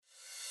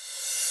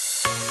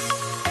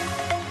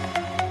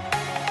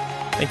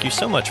Thank you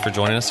so much for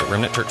joining us at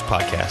Remnant Church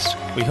Podcast.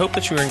 We hope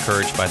that you are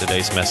encouraged by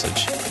today's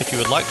message. If you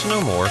would like to know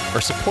more or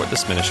support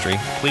this ministry,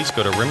 please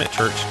go to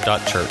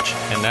remnantchurch.church.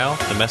 And now,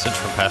 the message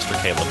from Pastor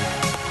Caleb.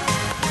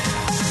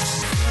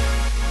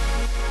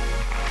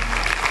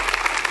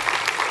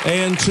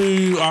 And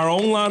to our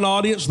online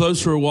audience,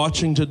 those who are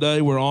watching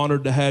today, we're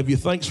honored to have you.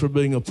 Thanks for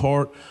being a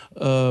part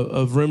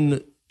of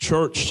Remnant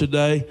Church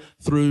today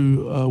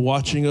through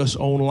watching us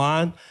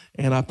online.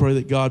 And I pray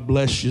that God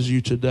blesses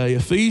you today.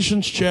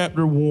 Ephesians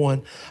chapter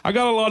 1. I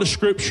got a lot of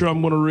scripture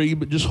I'm going to read,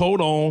 but just hold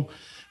on.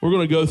 We're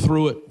going to go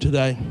through it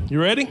today. You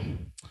ready?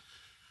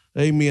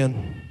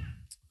 Amen.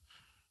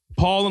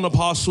 Paul, an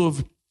apostle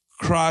of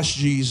Christ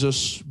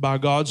Jesus, by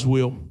God's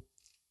will,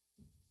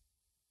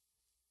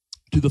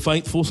 to the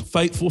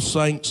faithful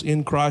saints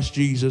in Christ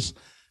Jesus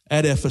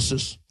at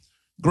Ephesus,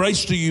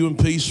 grace to you and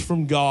peace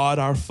from God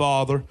our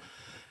Father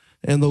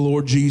and the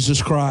Lord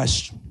Jesus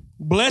Christ.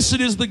 Blessed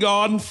is the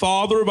God and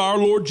Father of our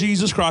Lord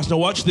Jesus Christ. Now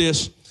watch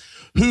this.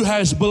 Who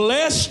has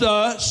blessed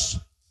us.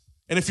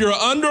 And if you're an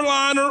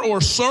underliner or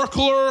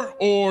circler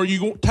or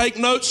you take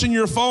notes in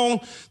your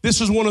phone,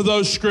 this is one of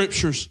those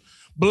scriptures.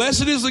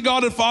 Blessed is the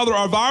God and Father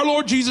of our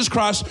Lord Jesus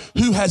Christ,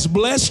 who has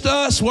blessed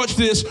us, watch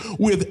this,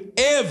 with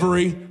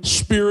every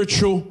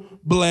spiritual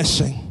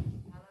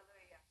blessing.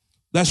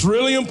 That's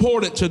really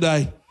important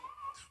today.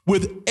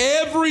 With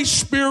every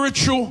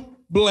spiritual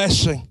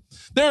blessing.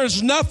 There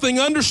is nothing,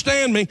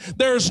 understand me,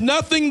 there is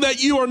nothing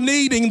that you are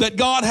needing that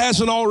God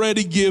hasn't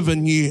already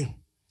given you.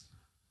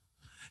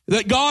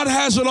 That God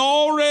hasn't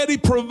already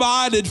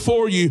provided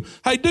for you.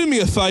 Hey, do me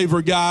a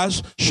favor,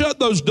 guys. Shut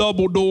those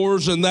double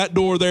doors and that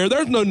door there.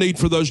 There's no need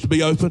for those to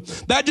be open.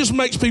 That just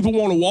makes people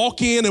want to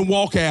walk in and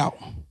walk out.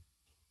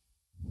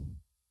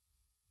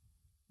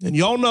 And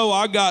y'all know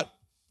I got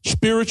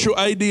spiritual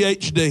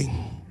ADHD.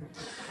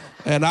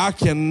 And I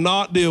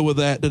cannot deal with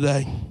that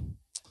today.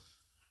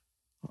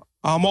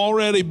 I'm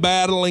already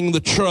battling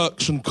the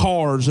trucks and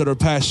cars that are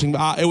passing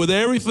by. With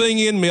everything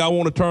in me, I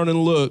want to turn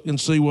and look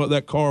and see what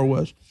that car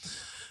was.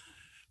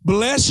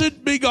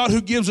 Blessed be God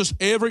who gives us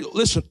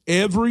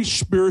every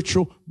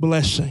spiritual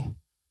blessing.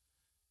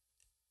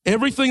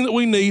 Everything that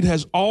we need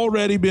has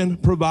already been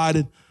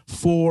provided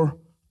for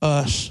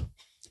us.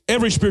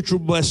 Every spiritual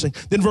blessing.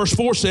 Then verse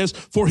 4 says,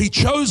 for he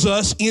chose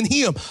us in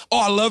him. Oh,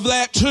 I love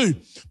that too.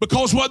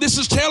 Because what this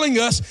is telling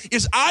us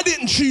is I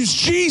didn't choose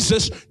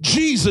Jesus,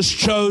 Jesus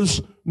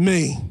chose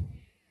me.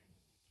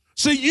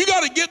 See, you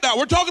got to get that.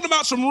 We're talking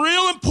about some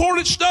real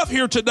important stuff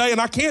here today, and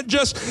I can't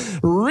just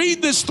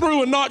read this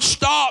through and not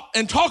stop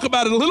and talk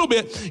about it a little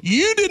bit.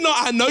 You did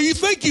not, I know you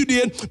think you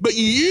did, but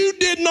you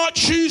did not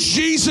choose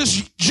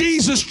Jesus.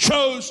 Jesus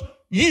chose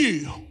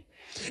you.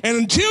 And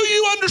until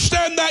you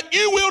understand that,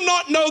 you will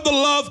not know the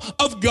love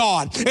of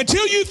God.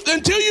 Until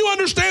you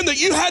understand that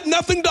you had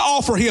nothing to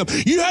offer him.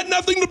 You had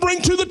nothing to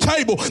bring to the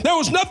table. There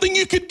was nothing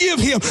you could give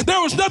him.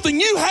 There was nothing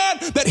you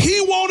had that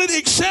he wanted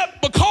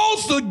except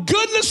because the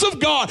goodness of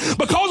God,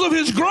 because of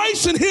his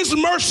grace and his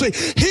mercy,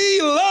 he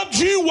loved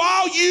you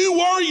while you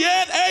were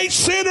yet a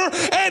sinner,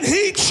 and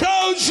he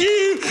chose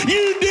you.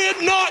 You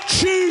did not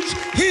choose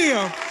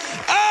him.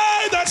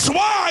 Hey, that's why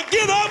I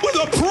get up with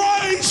a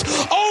praise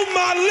on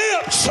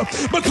my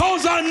lips,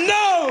 because I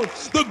know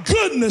the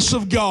goodness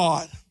of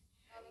God.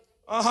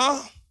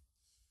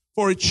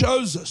 For he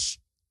chose us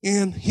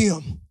in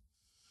him,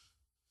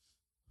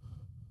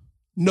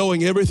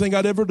 knowing everything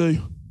I'd ever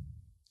do,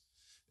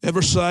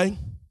 ever say,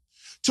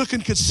 took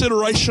in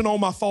consideration all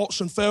my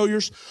faults and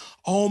failures,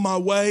 all my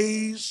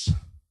ways,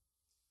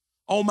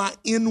 all my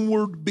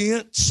inward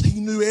bents.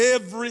 He knew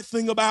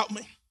everything about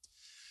me,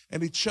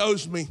 and he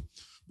chose me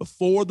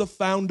before the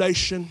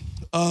foundation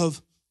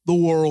of the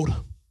world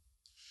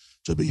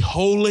to be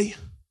holy,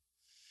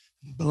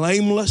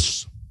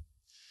 blameless,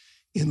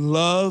 in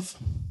love.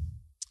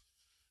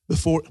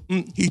 Before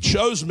he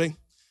chose me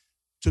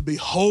to be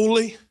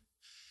holy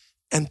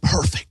and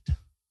perfect.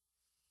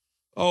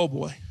 Oh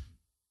boy.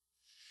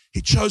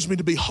 He chose me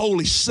to be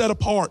holy, set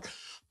apart,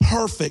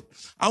 perfect.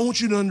 I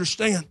want you to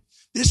understand,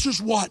 this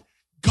is what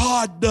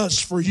God does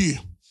for you.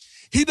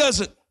 He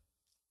doesn't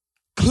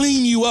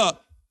clean you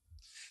up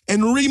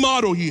and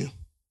remodel you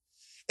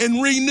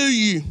and renew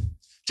you,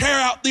 tear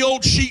out the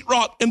old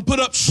sheetrock and put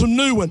up some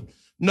new one.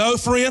 No,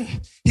 friend,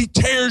 he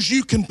tears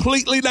you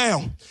completely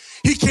down.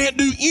 He can't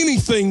do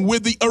anything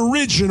with the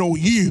original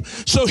you.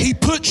 So he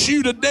puts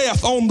you to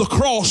death on the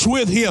cross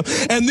with him.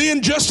 And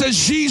then just as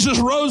Jesus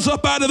rose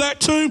up out of that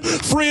tomb,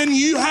 friend,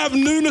 you have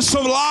newness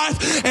of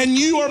life, and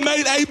you are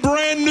made a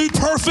brand new,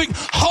 perfect,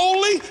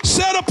 holy,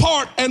 set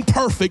apart, and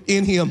perfect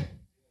in him.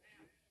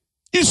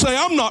 You say,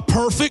 I'm not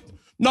perfect.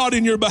 Not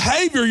in your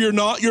behavior, you're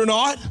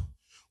not.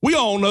 We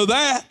all know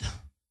that.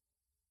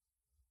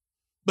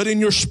 But in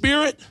your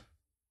spirit,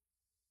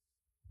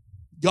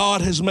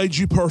 God has made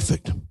you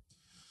perfect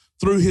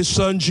through his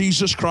son,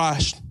 Jesus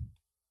Christ.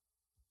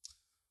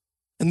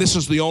 And this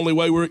is the only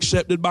way we're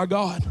accepted by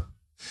God.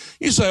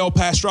 You say, oh,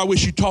 Pastor, I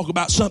wish you'd talk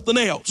about something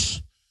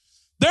else.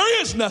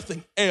 There is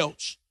nothing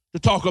else to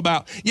talk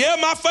about. Yeah,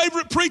 my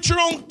favorite preacher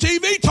on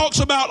TV talks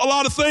about a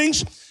lot of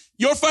things.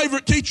 Your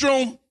favorite teacher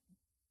on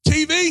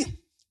TV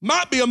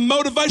might be a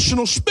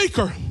motivational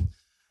speaker,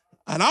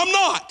 and I'm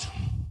not.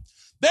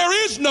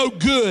 There is no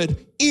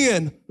good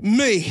in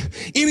me.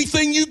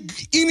 Anything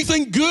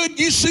good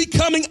you see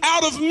coming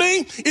out of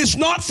me is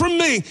not from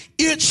me.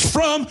 It's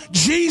from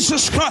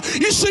Jesus Christ.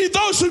 You see,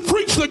 those who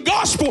preach the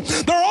gospel,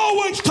 they're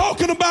always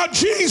talking about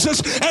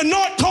Jesus and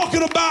not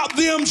talking about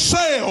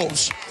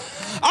themselves.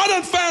 I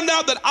done found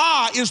out that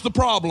I is the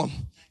problem.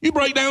 You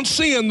break down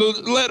sin,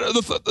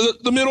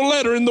 the middle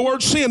letter in the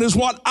word sin is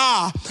what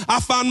I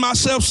find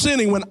myself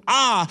sinning when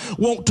I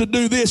want to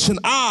do this and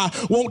I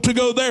want to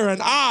go there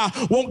and I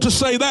want to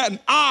say that and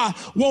I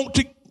want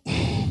to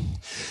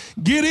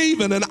get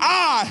even and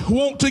I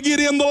want to get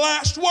in the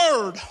last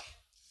word.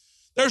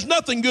 There's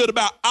nothing good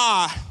about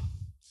I,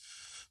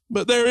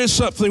 but there is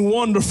something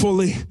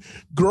wonderfully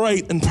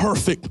great and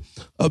perfect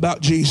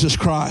about Jesus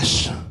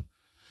Christ.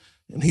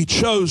 And he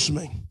chose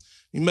me.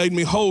 He made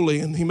me holy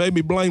and he made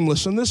me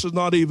blameless. And this is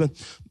not even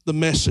the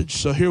message.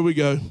 So here we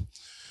go.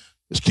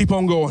 Let's keep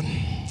on going.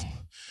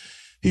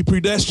 He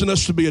predestined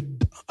us to be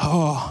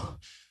I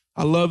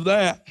love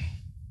that.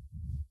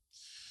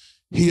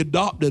 He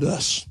adopted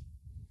us.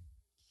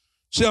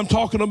 See, I'm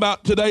talking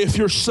about today, if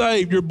you're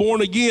saved, you're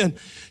born again,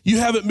 you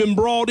haven't been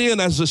brought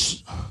in as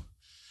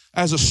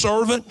a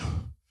servant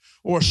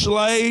or a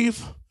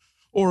slave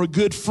or a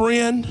good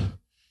friend.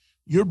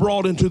 You're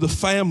brought into the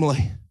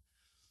family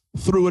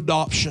through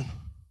adoption.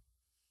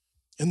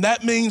 And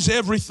that means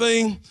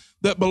everything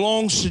that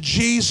belongs to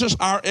Jesus,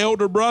 our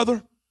elder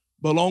brother,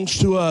 belongs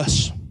to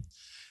us.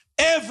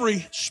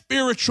 Every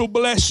spiritual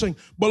blessing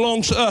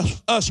belongs to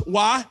us.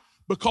 Why?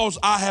 Because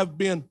I have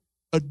been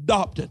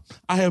adopted.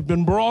 I have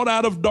been brought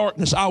out of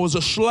darkness. I was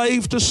a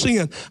slave to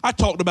sin. I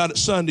talked about it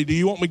Sunday. Do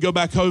you want me to go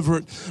back over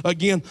it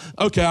again?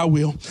 Okay, I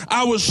will.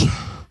 I was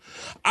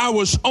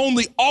on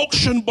the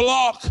auction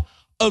block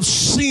of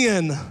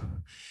sin,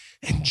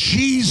 and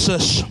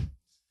Jesus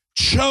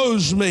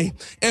chose me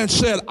and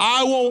said,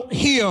 I want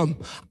him,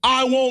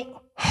 I want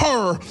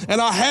her,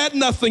 and I had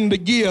nothing to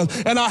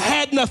give and I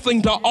had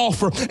nothing to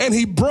offer, and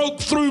he broke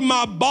through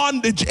my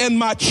bondage and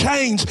my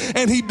chains,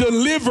 and he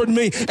delivered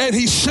me and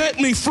he set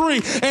me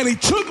free, and he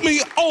took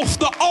me off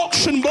the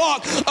auction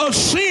block of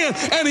sin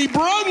and he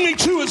brought me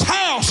to his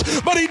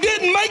house. But he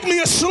didn't make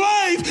me a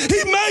slave,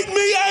 he made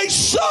me a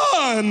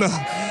son.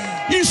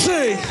 You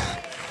see,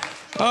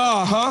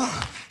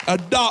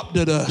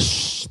 adopted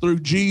us through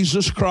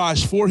Jesus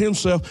Christ for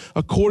himself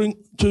according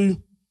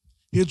to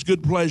his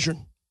good pleasure.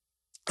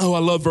 Oh, I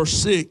love verse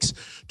 6.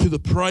 To the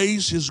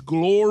praise his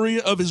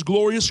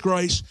glorious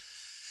grace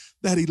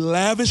that he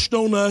lavished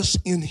on us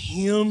in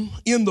him,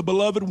 in the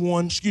beloved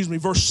one.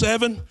 Verse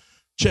 7.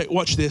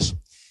 Watch this.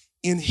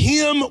 In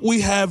him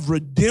we have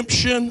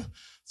redemption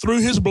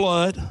through his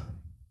blood,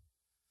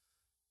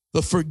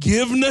 the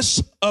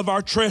forgiveness of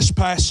our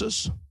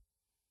trespasses.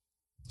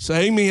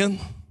 Say amen.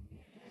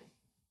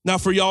 Now,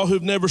 for y'all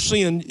who've never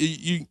sinned,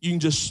 you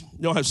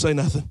don't have to say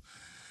nothing.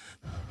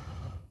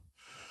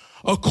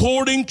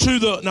 According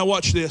to now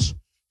watch this,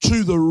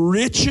 to the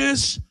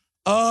riches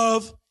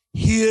of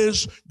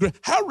his grace.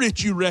 How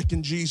rich you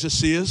reckon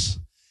Jesus is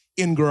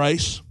in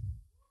grace?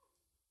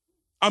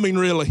 I mean,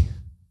 really.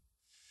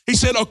 He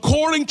said,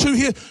 according to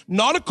his,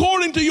 not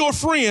according to your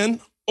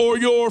friend or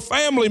your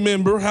family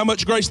member, how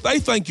much grace they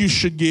think you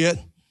should get,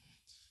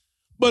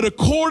 but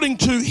according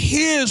to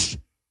his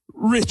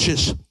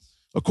riches.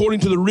 According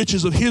to the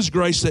riches of his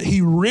grace that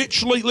he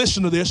richly,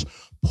 listen to this,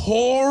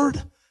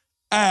 poured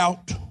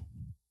out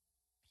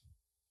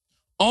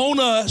on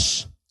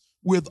us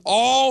with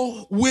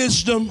all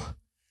wisdom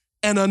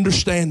and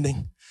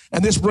understanding.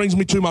 And this brings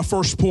me to my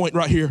first point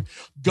right here.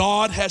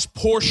 God has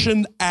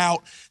portioned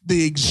out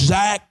the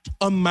exact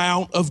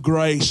amount of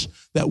grace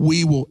that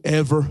we will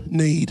ever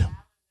need.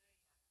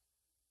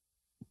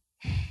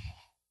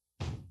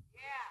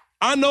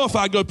 I know if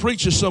I go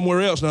preach this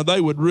somewhere else, now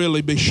they would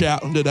really be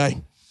shouting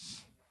today.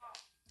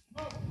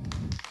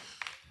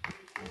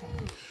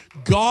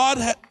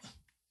 Do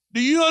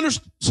you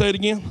understand? Say it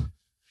again.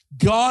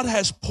 God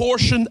has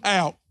portioned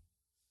out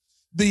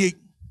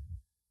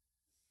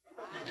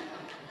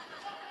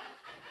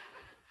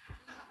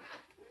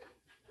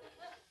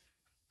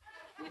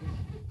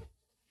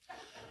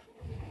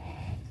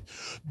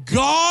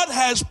God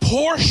has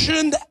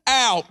portioned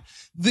out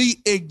the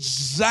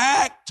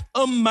exact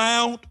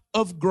amount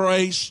of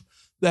grace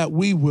that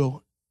we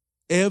will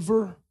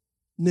ever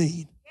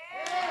need.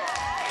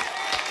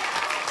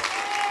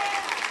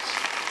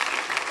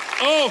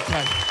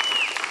 Okay.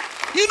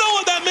 You know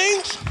what that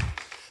means?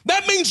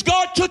 That means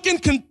God took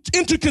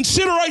into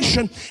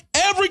consideration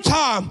every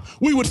time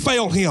we would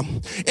fail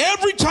him,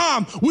 every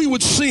time we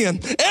would sin,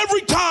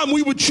 every time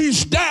we would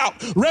choose doubt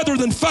rather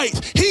than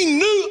faith. He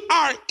knew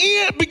our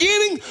end,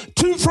 beginning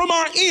from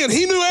our end.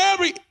 He knew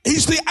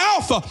he's the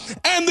Alpha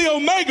and the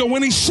Omega.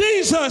 When he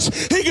sees us,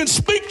 he can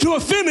speak to a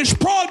finished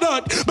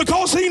product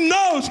because he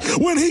knows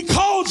when he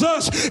calls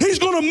us, he's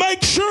going to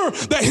make sure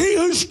that he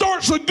who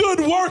starts a good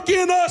work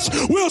in us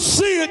will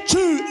see it to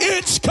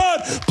its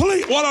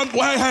complete. What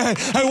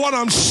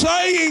I'm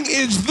saying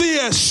is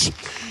this: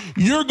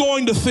 you're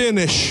going to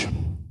finish.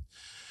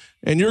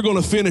 And you're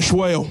going to finish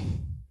well.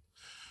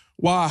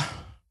 Why?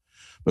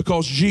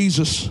 Because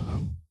Jesus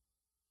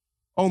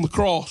on the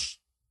cross,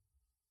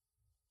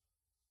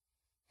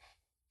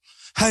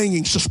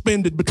 hanging,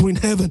 suspended between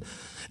heaven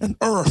and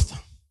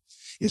earth,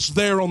 it's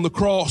there on the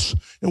cross.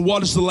 And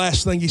what is the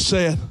last thing he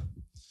said?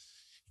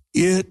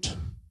 It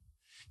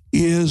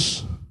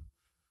is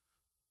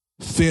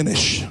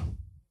finished.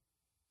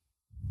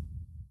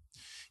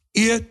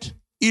 It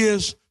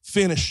is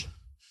finished.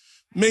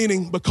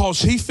 Meaning,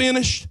 because he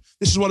finished,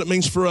 this is what it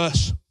means for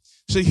us.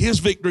 See, his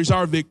victory is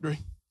our victory.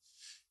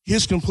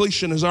 His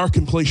completion is our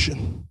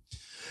completion.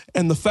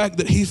 And the fact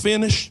that he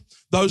finished,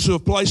 those who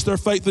have placed their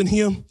faith in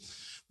him,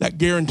 that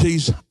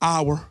guarantees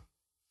our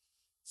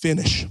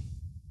finish.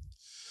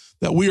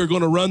 That we are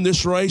going to run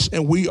this race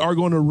and we are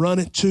going to run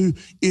it to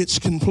its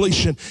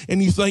completion.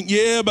 And you think,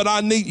 yeah, but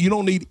you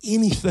don't need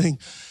anything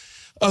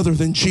other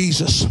than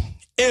Jesus.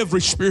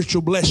 Every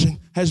spiritual blessing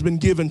has been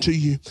given to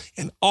you,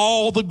 and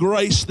all the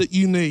grace that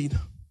you need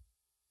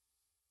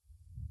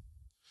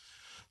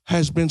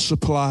has been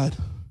supplied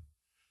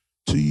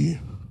to you.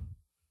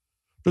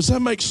 Does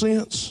that make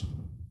sense?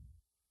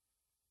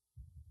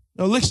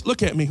 Now,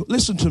 look at me.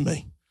 Listen to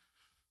me.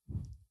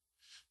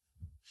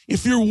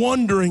 If you're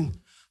wondering,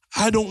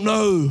 I don't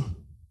know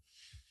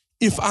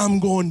if I'm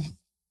going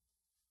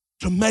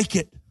to make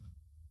it,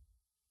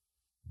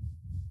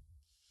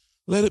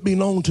 let it be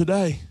known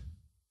today.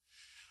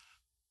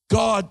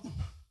 God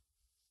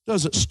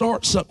doesn't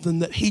start something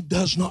that he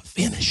does not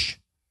finish.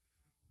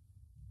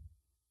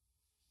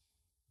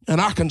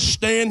 And I can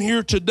stand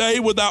here today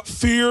without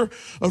fear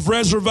of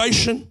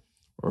reservation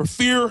or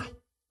fear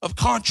of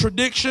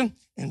contradiction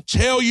and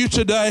tell you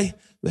today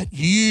that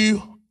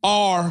you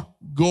are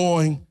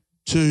going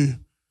to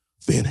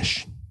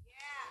finish.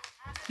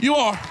 You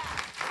are.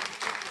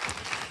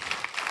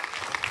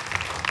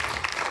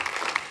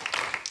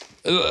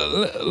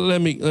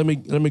 Let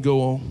me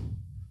go on.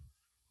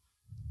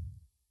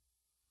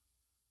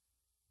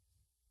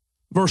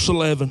 Verse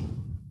 11.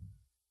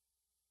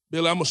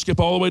 Billy, I'm going to skip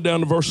all the way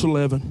down to verse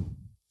 11.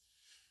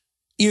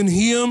 In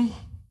him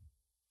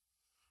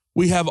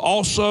we have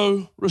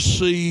also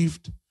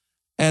received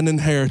an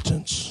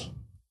inheritance,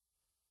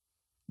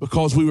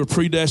 because we were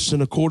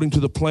predestined according to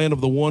the plan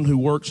of the one who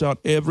works out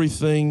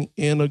everything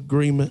in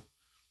agreement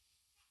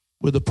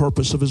with the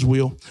purpose of his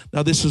will.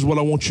 Now, this is what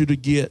I want you to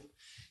get.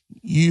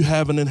 You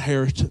have an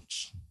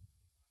inheritance.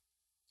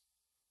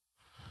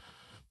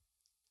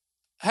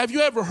 Have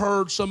you ever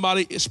heard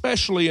somebody,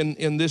 especially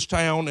in this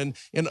town and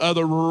in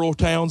other rural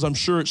towns, I'm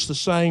sure it's the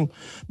same,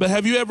 but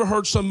have you ever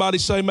heard somebody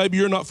say, maybe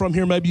you're not from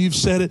here, maybe you've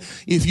said it,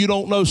 if you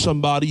don't know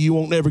somebody, you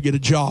won't ever get a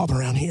job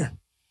around here?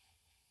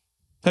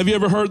 Have you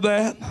ever heard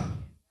that?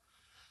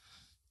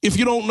 If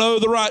you don't know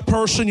the right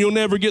person, you'll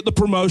never get the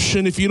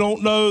promotion. If you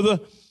don't know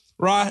the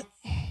right,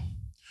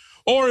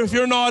 or if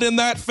you're not in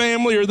that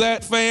family or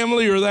that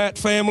family or that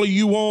family,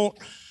 you won't.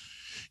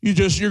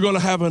 You're going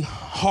to have a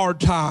hard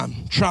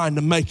time trying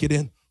to make it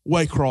in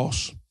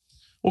Waycross.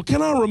 Well,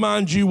 can I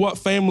remind you what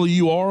family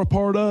you are a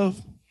part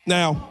of?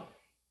 Now,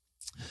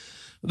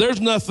 there's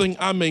nothing,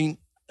 I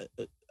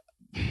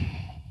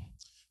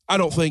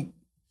don't think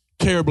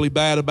terribly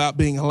bad about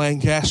being a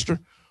Lancaster,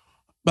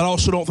 but I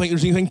also don't think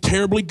there's anything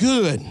terribly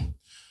good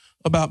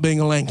about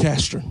being a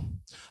Lancaster.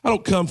 I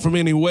don't come from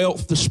any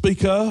wealth to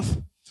speak of,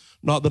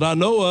 not that I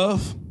know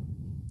of.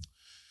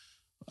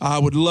 I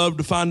would love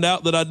to find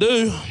out that I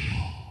do.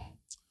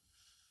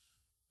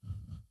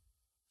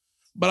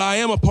 But I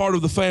am a part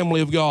of the family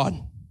of God.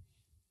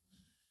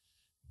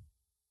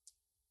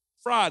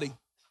 Friday,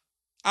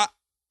 I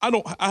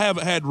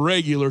haven't had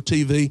regular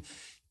TV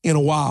in a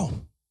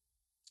while.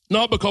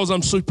 Not because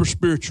I'm super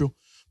spiritual,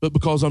 but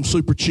because I'm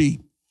super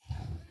cheap.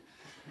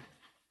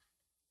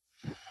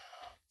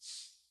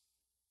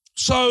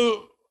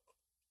 So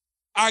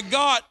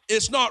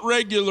it's not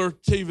regular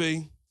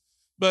TV,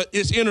 but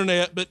it's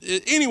internet. But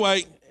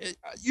anyway,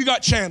 you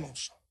got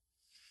channels.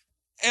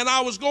 And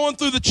I was going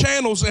through the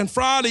channels, and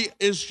Friday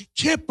is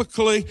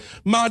typically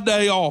my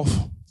day off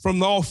from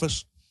the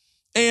office.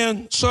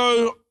 And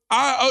so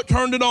I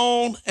turned it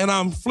on, and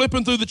I'm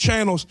flipping through the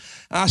channels.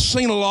 And I've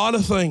seen a lot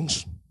of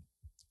things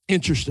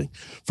interesting.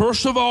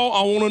 First of all,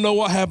 I want to know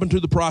what happened to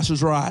The Price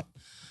is Right.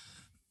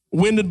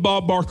 When did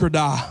Bob Barker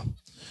die?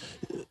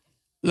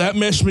 That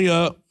messed me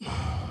up.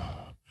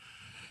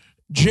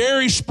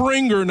 Jerry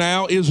Springer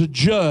now is a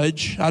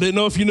judge. I didn't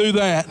know if you knew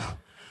that.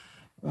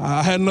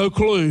 I had no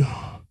clue.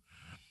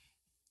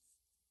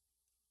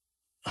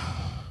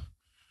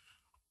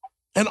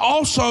 And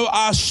also,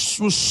 I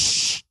was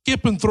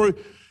skipping through,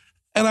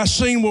 and I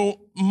seen,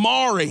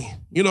 Maury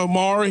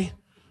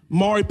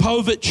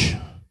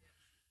Povich,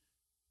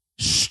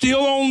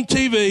 still on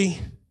TV,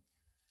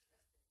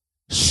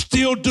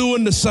 still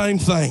doing the same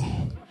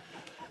thing,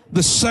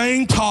 the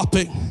same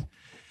topic,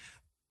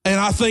 and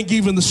I think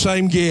even the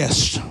same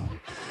guest.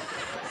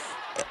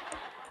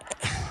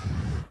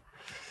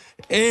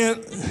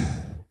 And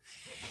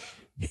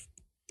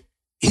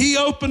he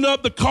opened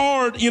up the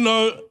card,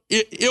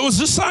 it was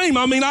the same.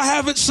 I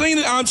haven't seen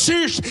it. I'm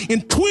serious.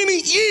 In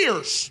 20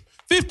 years,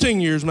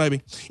 15 years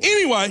maybe.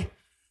 Anyway,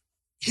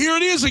 here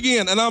it is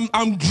again, and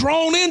I'm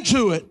drawn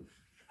into it.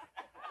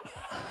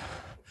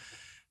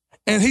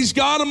 And he's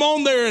got them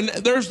on there, and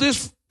there's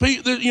this,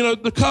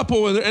 the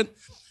couple, and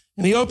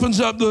he opens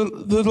up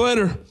the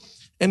letter,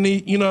 and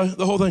the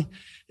whole thing,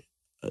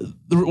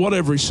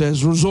 whatever he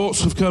says,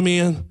 results have come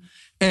in,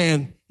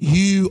 and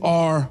you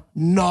are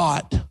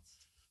not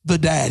the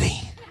daddy,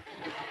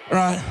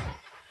 right?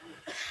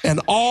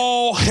 And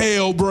all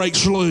hell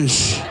breaks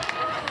loose.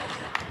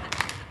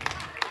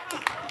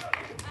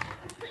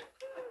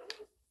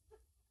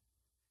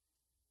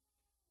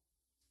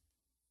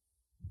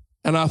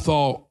 And I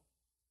thought,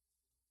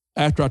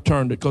 after I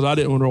turned it, because I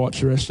didn't want to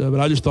watch the rest of it,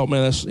 I just thought,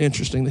 man, that's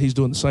interesting that he's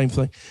doing the same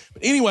thing.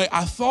 But anyway,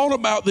 I thought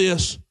about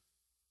this.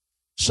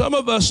 Some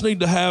of us need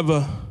to have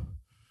a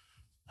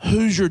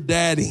who's your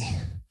daddy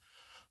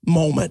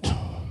moment.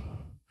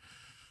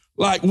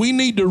 Like, we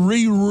need to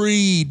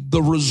reread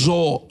the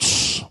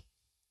results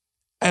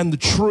and the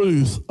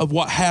truth of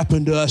what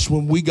happened to us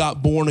when we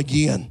got born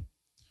again.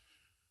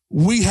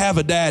 We have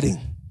a daddy.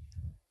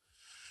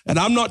 And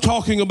I'm not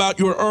talking about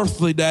your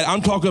earthly dad.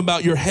 I'm talking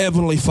about your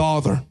heavenly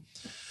Father.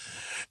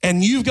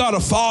 And you've got a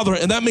father,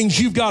 and that means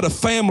you've got a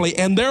family.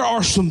 And there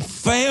are some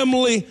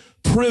family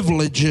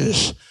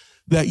privileges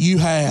that you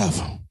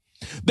have.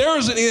 There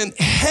is an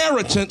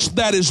inheritance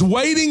that is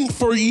waiting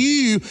for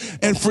you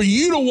and for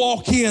you to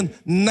walk in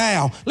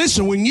now.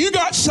 Listen, when you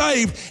got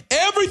saved,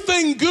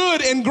 everything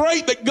good and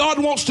great that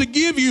God wants to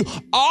give you,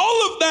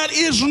 all of that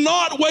is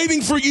not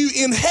waiting for you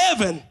in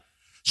heaven.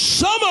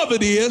 Some of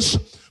it is,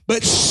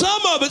 but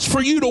some of it's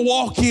for you to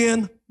walk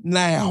in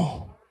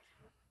now.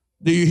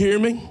 Do you hear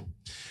me?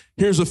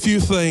 Here's a few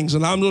things,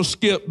 and I'm going to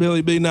skip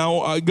Billy B now.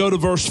 I go to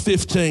verse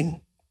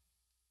 15.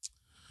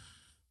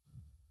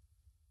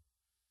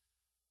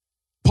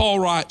 Paul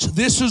writes,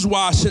 this is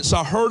why, since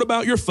I heard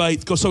about your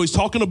faith, so he's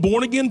talking to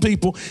born-again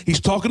people,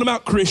 he's talking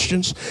about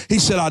Christians. He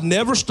said, I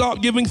never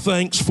stopped giving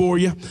thanks for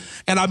you,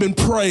 and I've been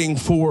praying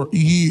for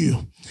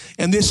you.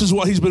 And this is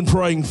what he's been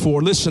praying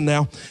for. Listen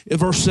now, in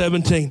verse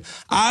 17.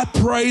 I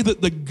pray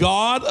that the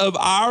God of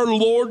our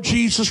Lord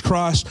Jesus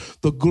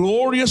Christ, the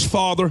glorious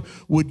Father,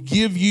 would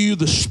give you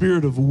the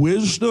spirit of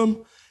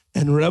wisdom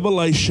and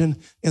revelation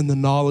in the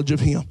knowledge of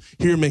him.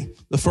 Hear me.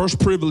 The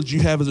first privilege you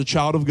have as a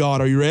child of God.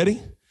 Are you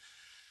ready?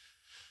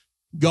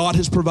 God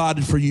has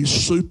provided for you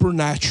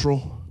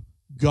supernatural,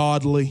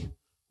 godly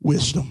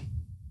wisdom.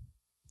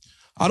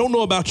 I don't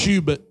know about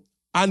you, but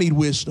I need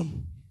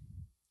wisdom.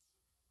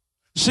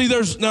 See,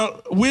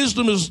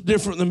 wisdom is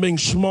different than being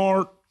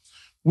smart.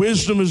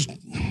 Wisdom is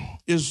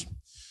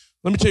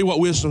let me tell you what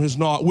wisdom is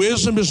not.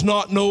 Wisdom is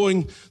not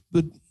knowing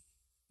the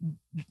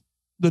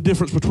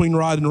difference between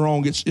right and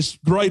wrong. It's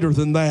greater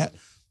than that.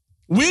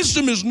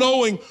 Wisdom is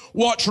knowing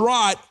what's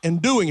right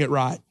and doing it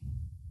right.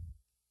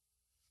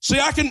 See,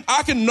 I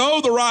can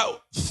know the right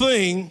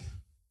thing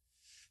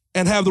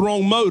and have the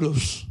wrong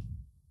motives.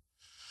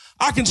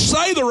 I can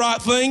say the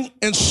right thing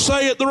and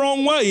say it the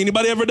wrong way.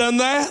 Anybody ever done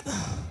that?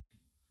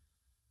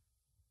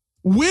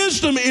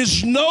 Wisdom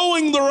is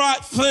knowing the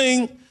right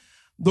thing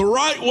the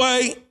right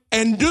way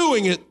and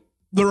doing it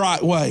the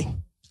right way.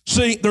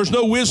 See, there's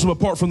no wisdom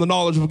apart from the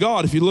knowledge of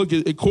God. If you look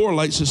at it,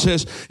 correlates. It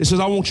says,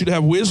 I want you to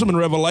have wisdom and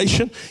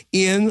revelation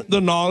in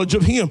the knowledge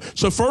of him.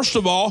 So first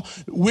of all,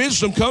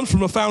 wisdom comes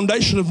from a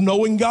foundation of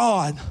knowing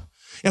God.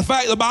 In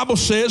fact, the Bible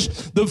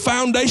says the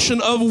foundation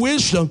of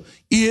wisdom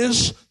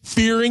is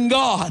fearing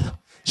God,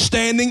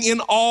 standing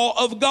in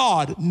awe of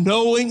God,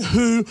 knowing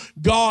who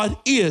God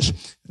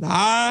is. And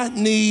I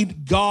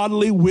need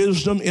godly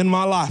wisdom in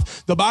my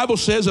life. The Bible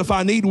says if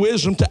I need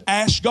wisdom, to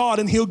ask God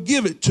and he'll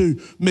give it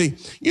to me.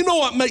 You know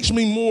what makes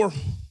me more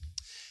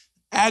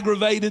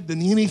aggravated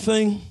than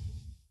anything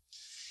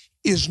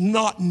is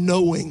not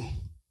knowing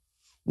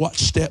what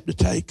step to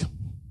take.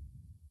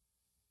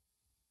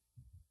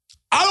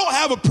 I don't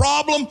have a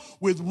problem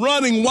with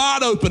running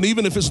wide open,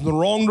 even if it's in the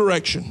wrong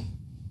direction.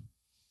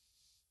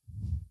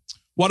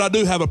 What I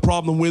do have a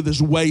problem with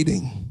is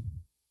waiting.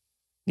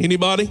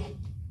 Anybody?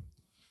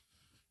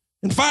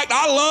 In fact,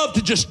 I love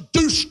to just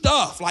do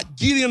stuff like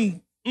get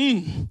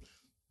in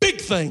big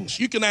things.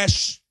 You can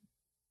ask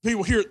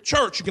people here at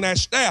church, you can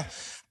ask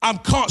staff. I'm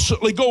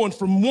constantly going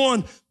from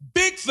one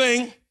big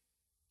thing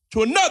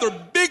to another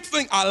big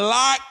thing. I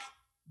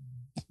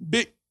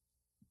like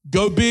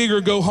go big or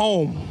go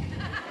home.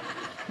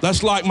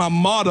 That's like my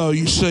motto,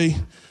 you see.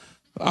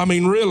 I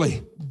mean,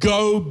 really,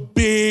 go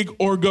big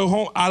or go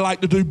home. I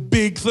like to do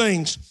big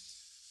things.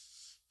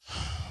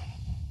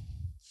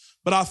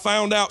 But I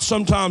found out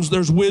sometimes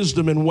there's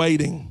wisdom in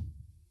waiting.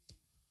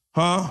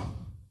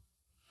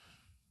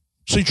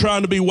 See,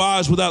 trying to be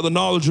wise without the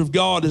knowledge of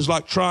God is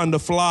like trying to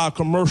fly a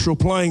commercial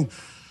plane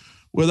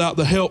without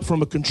the help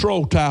from a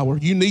control tower.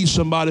 You need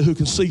somebody who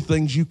can see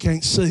things you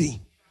can't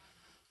see.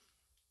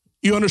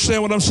 You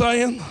understand what I'm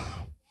saying?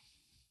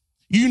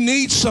 You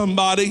need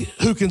somebody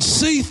who can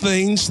see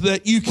things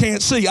that you can't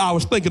see. I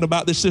was thinking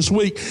about this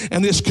week,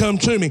 and this come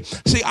to me.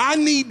 See, I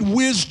need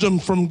wisdom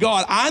from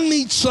God. I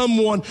need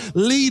someone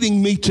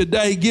leading me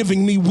today,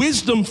 giving me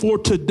wisdom for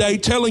today,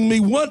 telling me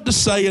what to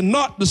say and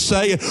not to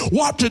say, and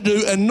what to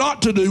do and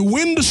not to do,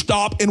 when to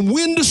stop and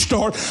when to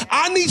start.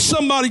 I need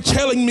somebody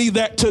telling me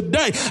that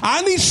today.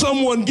 I need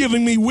someone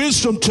giving me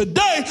wisdom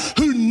today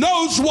who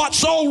knows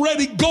what's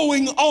already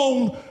going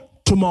on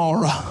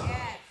tomorrow.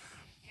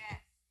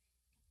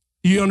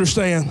 You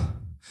understand?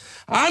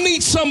 I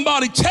need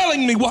somebody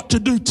telling me what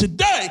to do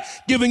today,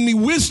 giving me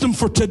wisdom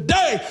for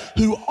today,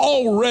 who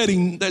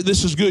already,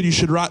 this is good, you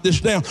should write this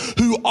down,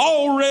 who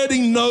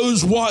already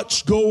knows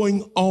what's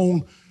going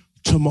on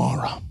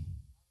tomorrow.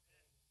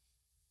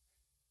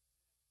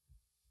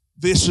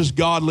 This is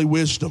godly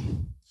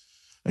wisdom,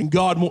 and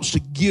God wants to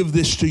give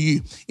this to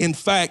you. In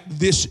fact,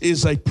 this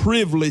is a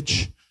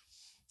privilege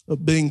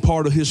of being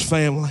part of His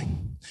family.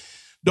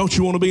 Don't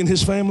you want to be in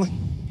His family?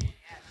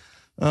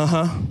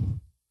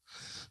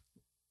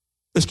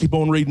 Let's keep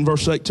on reading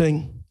verse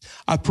 18.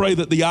 I pray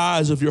that the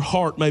eyes of your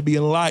heart may be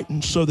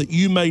enlightened so that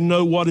you may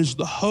know what is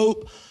the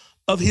hope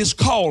of His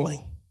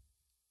calling,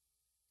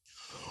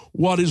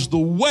 what is the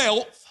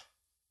wealth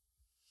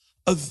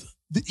of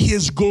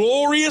His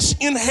glorious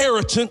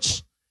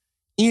inheritance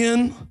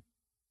in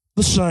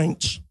the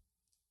saints.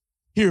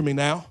 Hear me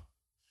now.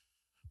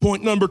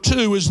 Point number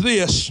 2 is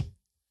this: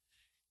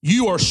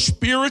 you are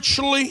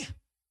spiritually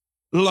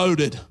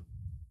loaded.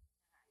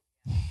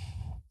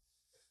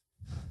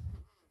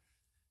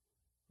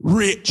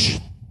 Rich.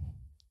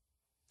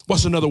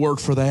 What's another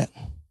word for that?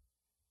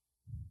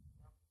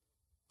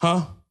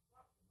 Huh?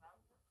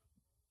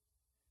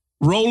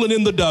 Rolling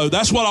in the dough.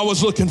 That's what I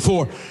was looking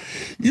for.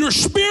 You're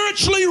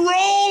spiritually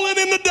rolling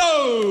in the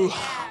dough.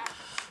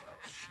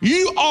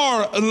 You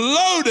are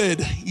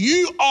loaded.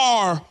 You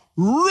are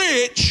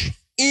rich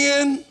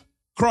in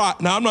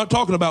Christ. Now, I'm not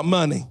talking about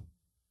money.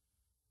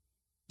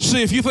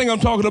 See, if you think I'm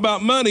talking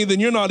about money, then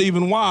you're not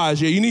even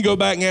wise yet. You need to go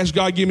back and ask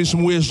God, give me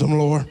some wisdom,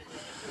 Lord.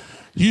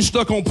 You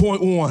stuck on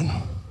point 1.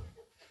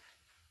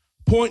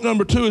 Point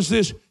number 2 is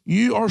this: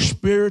 you are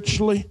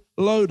spiritually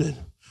loaded.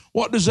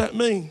 What does that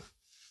mean?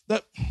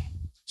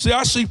 See,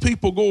 I see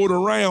people going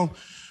around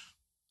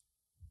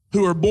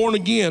who are born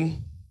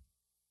again,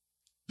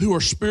 who are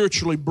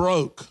spiritually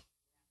broke.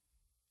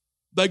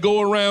 They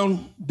go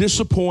around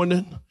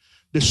disappointed,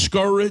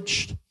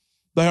 discouraged.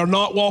 They are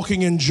not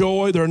walking in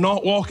joy. They're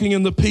not walking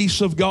in the peace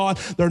of God.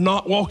 They're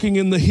not walking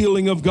in the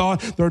healing of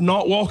God. They're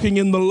not walking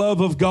in the love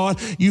of God.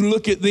 You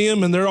look at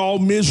them and they're all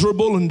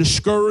miserable and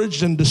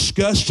discouraged and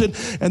disgusted,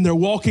 and they're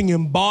walking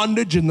in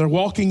bondage and they're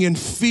walking in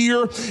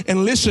fear.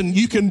 And listen,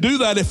 you can do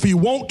that if you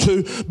want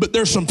to, but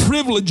there's some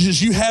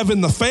privileges you have in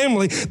the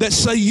family that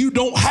say you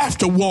don't have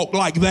to walk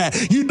like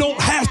that. You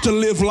don't have to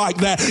live like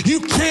that.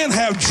 You can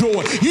have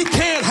joy. You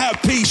can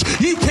have peace.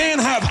 You can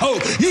have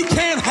hope. You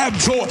can have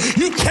joy.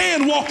 You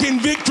can walk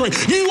in victory.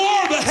 You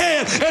are the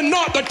head and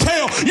not the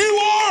tail. You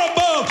are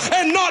above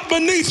and not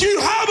beneath. You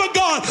have a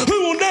God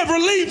who will never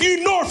leave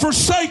you nor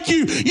forsake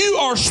you. You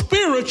are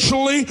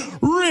spiritually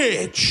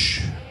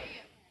rich.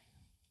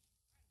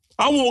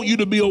 I want you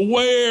to be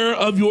aware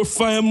of your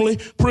family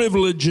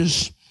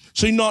privileges.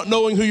 See, not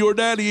knowing who your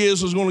daddy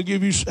is going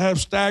to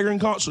have staggering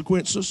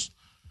consequences.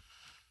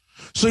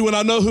 See, when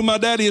I know who my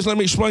daddy is, let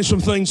me explain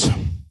some things.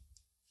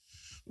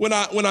 When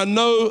I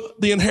know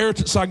the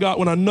inheritance I got,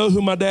 when I know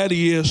who my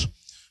daddy is,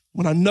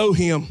 when I know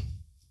Him,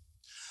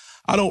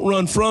 I don't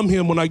run from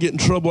Him when I get in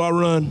trouble. I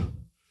run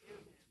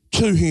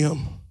to Him.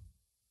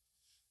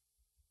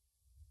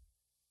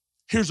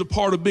 Here's a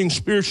part of being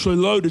spiritually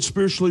loaded,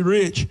 spiritually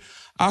rich.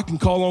 I can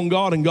call on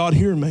God and God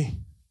hear me.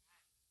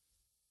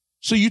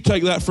 See, you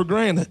take that for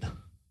granted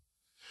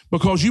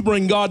because you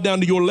bring God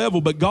down to your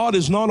level, but God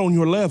is not on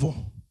your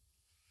level.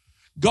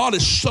 God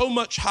is so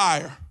much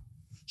higher,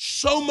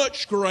 so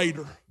much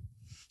greater,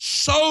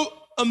 so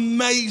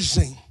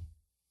amazing.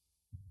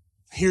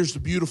 Here's the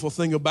beautiful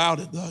thing about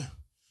it, though.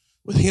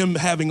 With Him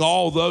having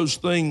all those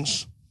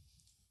things,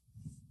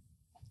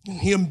 and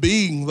Him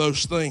being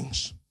those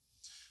things,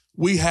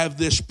 we have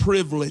this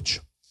privilege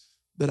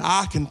that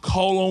I can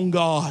call on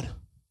God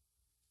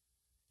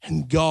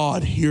and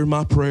God hear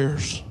my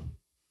prayers.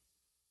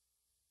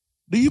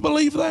 Do you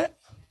believe that?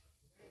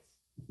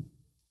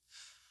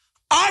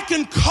 I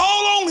can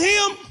call on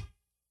Him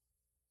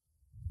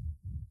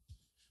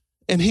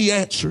and He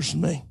answers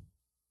me.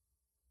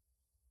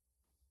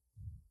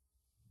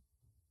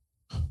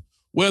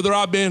 Whether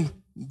I've been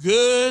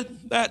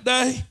good that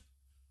day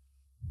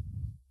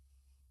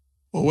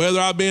or whether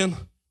I've been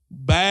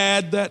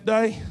bad that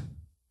day,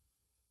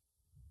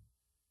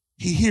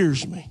 He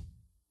hears me.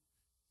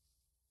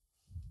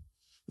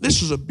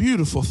 This is a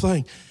beautiful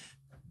thing,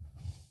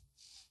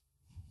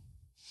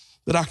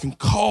 that I can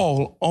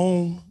call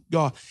on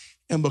God.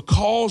 And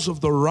because of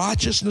the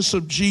righteousness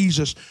of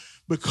Jesus,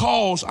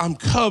 because I'm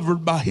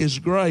covered by His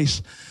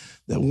grace,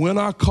 that when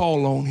I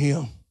call on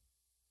Him,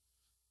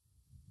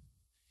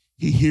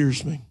 He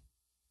hears me.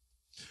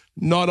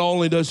 Not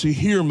only does He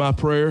hear my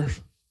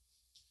prayers,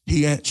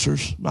 He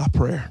answers my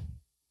prayer.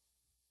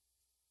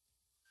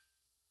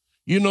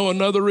 You know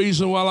another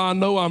reason why I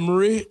know I'm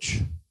rich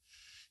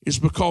is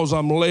because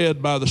I'm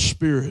led by the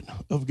Spirit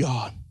of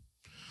God.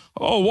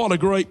 Oh, what a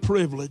great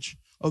privilege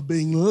of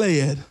being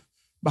led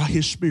by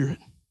His Spirit.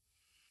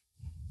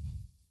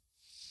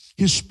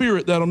 His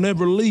Spirit that'll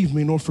never leave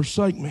me nor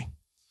forsake me.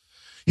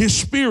 His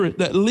Spirit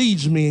that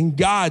leads me and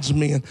guides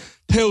me and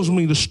tells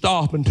me to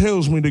stop and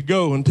tells me to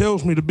go and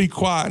tells me to be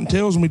quiet and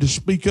tells me to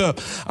speak up.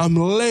 I'm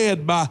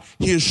led by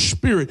His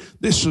Spirit.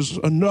 This is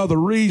another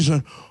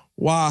reason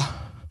why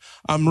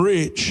I'm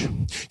rich.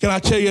 Can I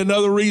tell you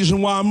another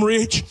reason why I'm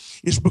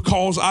rich? It's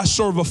because I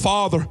serve a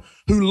Father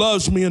who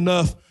loves me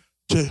enough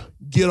to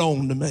get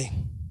on to me.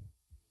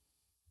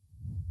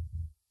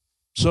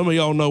 Some of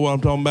y'all know what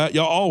I'm talking about.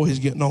 Y'all always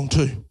getting on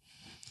too.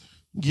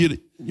 Get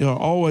it. Y'all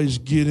always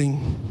get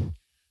on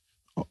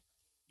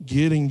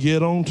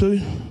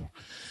to.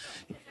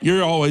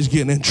 You're always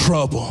getting in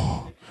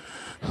trouble.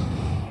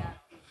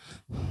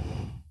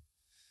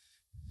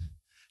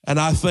 And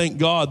I thank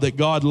God that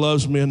God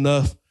loves me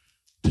enough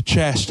to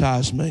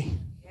chastise me.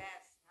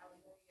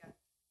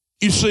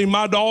 You see,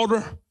 my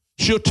daughter,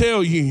 she'll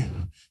tell you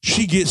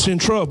she gets in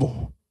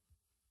trouble.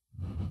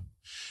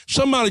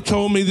 Somebody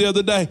told me the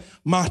other day,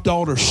 my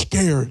daughter's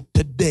scared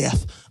to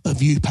death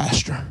of you,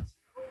 Pastor.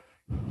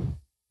 I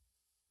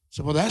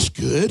said, well, that's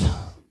good.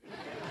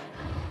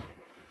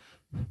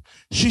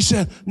 She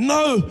said,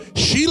 no,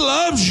 she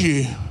loves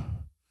you,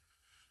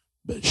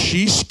 but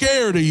she's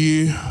scared of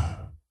you.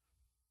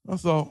 I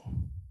thought,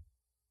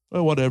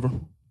 well, whatever.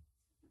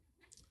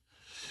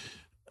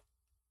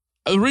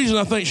 The reason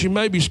I think she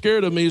may be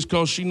scared of me is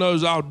because she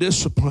knows I'll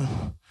discipline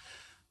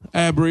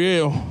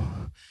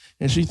Abrielle,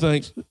 and she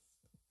thinks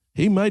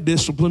he may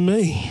discipline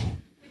me.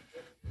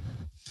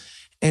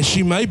 And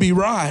she may be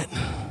right,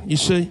 you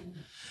see.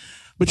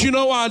 But you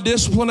know why I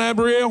discipline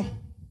Abrielle?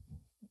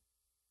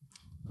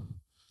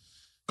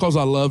 Because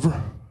I love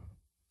her.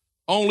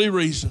 Only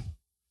reason.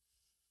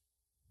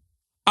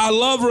 I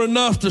love her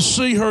enough to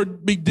see her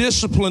be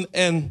disciplined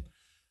and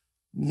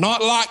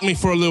not like me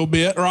for a little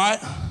bit, right?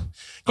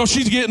 Because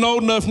she's getting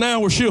old enough now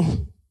where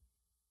she'll.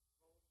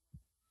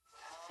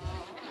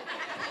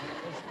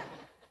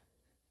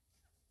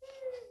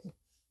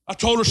 I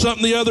told her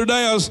something the other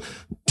day.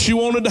 She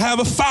wanted to have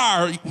a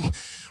fire,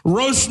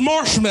 roast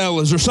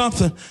marshmallows or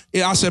something.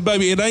 Yeah, I said,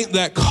 baby, it ain't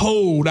that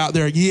cold out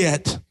there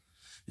yet.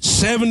 It's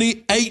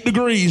 78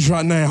 degrees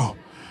right now.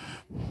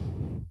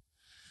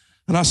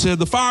 And I said,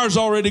 the fire's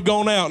already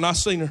gone out. And I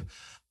seen her.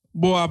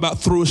 Boy, I about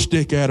threw a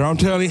stick at her. I'm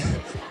telling you.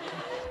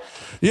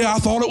 Yeah, I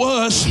thought it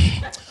was.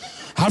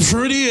 I'm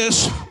sure it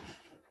is.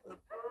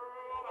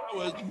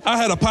 I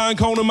had a pine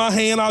cone in my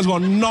hand. I was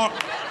going to knock.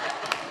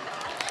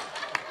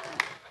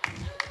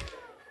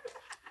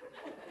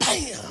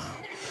 Bam.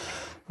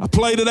 I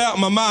played it out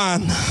in my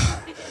mind.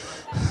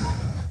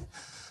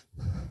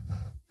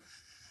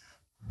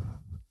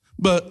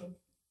 But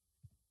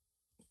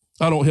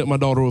I don't hit my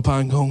daughter with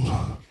pine cones.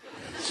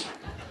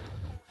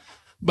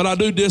 But I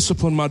do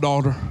discipline my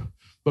daughter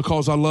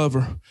because I love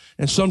her.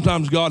 And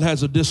sometimes God has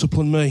to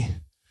discipline me,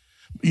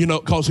 you know,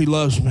 because He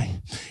loves me.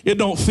 It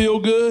don't feel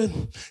good.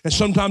 And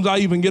sometimes I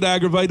even get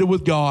aggravated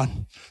with God.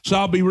 So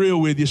I'll be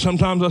real with you.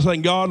 Sometimes I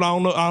think, God, I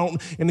don't know.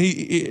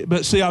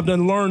 But see, I've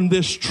done learned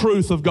this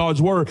truth of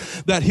God's word,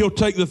 that He'll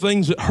take the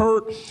things that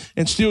hurt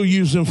and still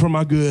use them for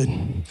my good.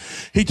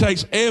 He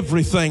takes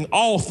everything,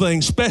 all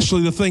things,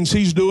 especially the things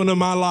He's doing in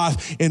my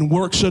life, and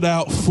works it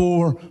out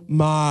for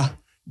my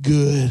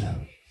good.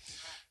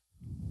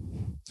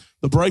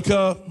 The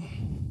breakup,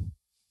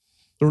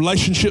 the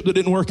relationship that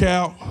didn't work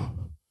out,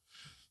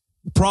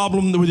 the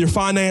problem with your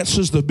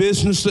finances, the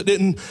business that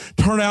didn't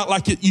turn out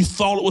like you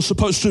thought it was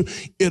supposed to,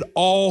 it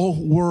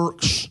all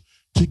works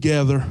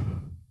together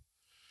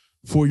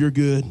for your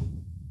good.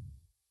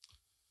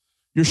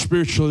 You're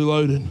spiritually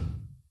loaded.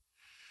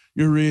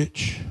 You're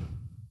rich.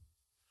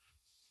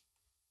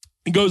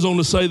 It goes on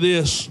to say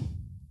this.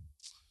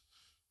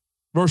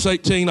 Verse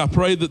 18, I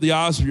pray that the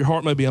eyes of your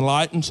heart may be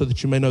enlightened so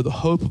that you may know the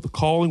hope of the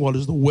calling, what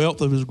is the wealth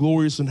of His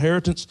glorious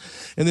inheritance.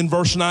 And then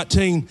verse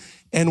 19,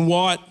 and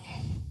what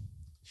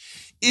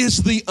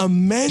is the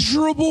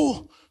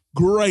immeasurable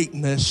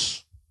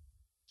greatness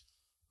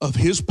of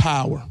His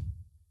power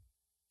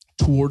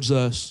towards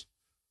us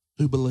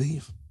who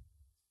believe.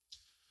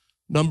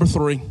 Number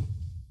 3.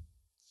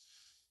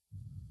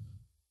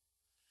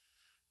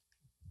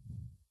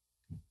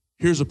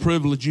 Here's a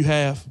privilege you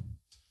have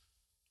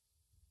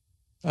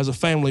as a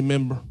family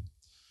member,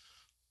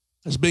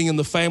 as being in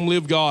the family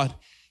of God.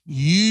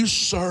 You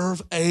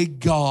serve a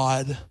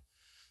God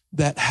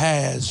that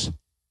has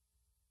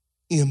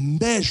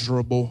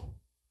immeasurable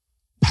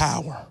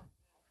power,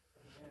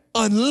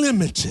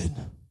 unlimited,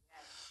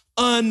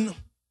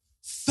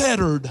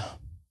 unfettered,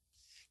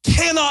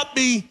 cannot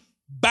be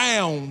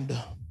bound,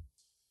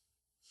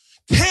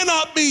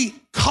 cannot be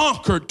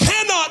conquered,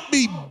 cannot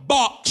be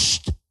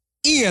boxed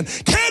in,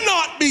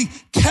 cannot be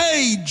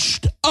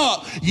caged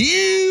up.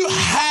 You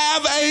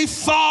have a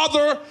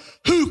Father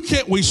who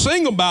can, we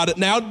sing about it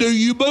now, do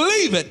you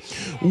believe it?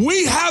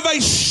 We have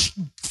a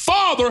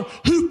Father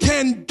who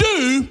can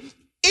do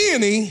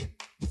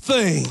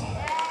anything.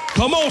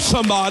 Come on,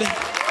 somebody.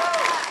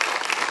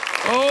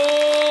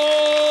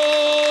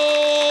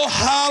 Oh,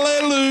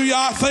 hallelujah.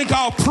 I think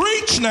I'll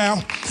preach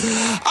now.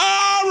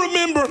 I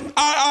remember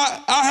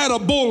I had a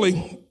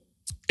bully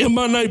in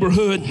my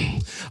neighborhood.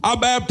 I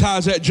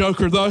baptized that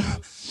joker, though.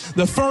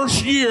 The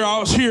first year I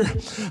was here,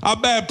 I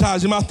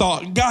baptized him. I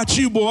thought, got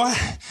you, boy.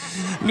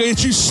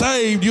 Get you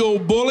saved, you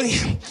old bully.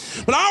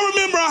 But I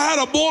remember I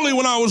had a bully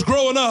when I was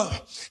growing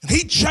up. And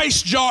he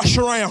chased Josh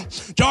around.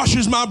 Josh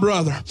is my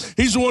brother.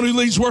 He's the one who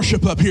leads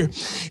worship up here.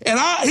 And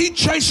he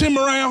chased him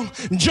around.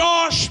 And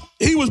Josh,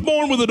 he was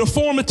born with a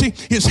deformity.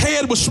 His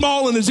head was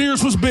small and his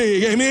ears was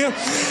big. Amen.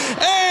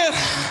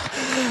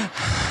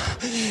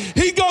 And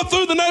he'd go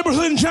through the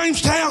neighborhood in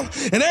Jamestown,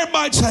 and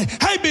everybody'd say,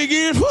 hey, big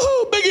ears,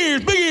 woo-hoo, big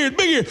ears, big ears,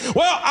 big ears.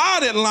 Well, I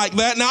didn't like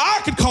that. Now,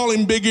 I could call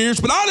him big ears,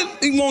 but I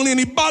didn't want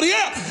anybody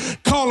else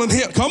calling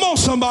him. Come on,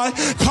 somebody.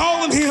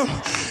 Calling him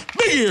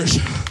big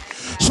ears.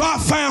 So I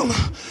found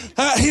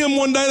him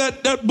one day,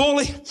 that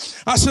bully.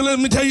 I said, let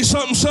me tell you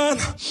something, son.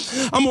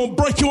 I'm going to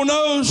break your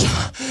nose,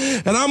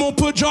 and I'm going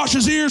to put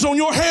Josh's ears on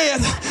your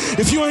head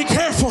if you ain't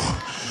careful.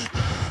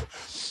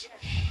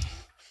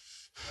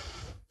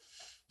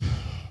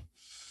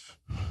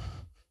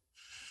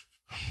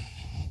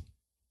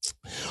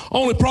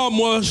 Only problem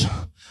was,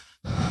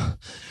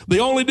 the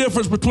only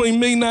difference between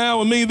me now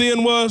and me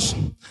then was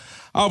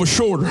I was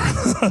shorter.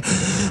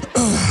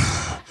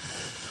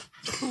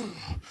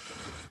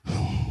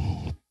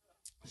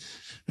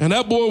 And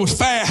that boy was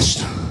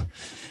fast.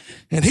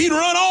 And he'd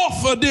run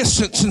off a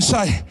distance and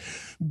say,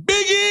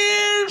 big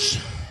ears.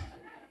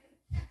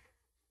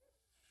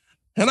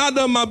 And I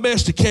done my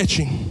best to catch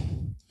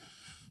him,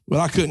 but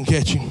I couldn't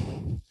catch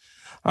him.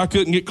 I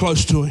couldn't get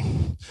close to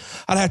him.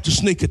 I'd have to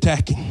sneak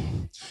attack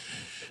him.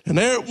 And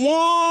there,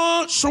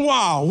 once in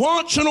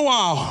a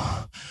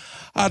while,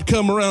 I'd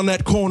come around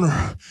that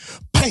corner.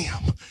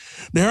 Bam!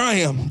 There I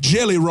am,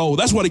 Jelly Roll.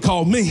 That's what he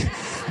called me,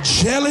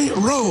 Jelly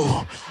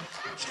Roll.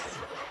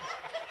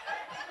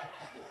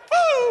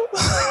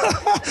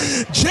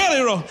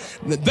 Jelly Roll.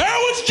 There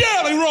was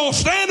Jelly Roll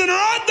standing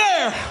right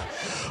there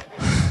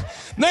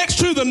next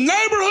to the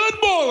neighborhood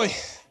bully.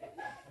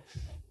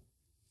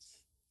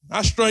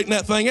 I straightened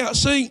that thing out.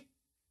 See,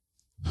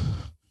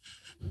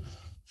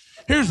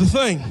 here's the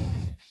thing.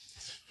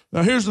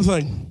 Now, here's the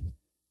thing.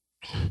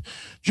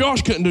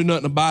 Josh couldn't do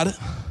nothing about it.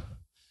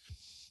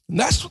 And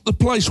that's the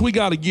place we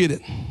got to get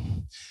it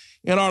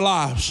in our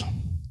lives.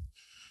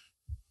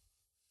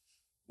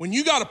 When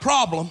you got a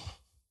problem,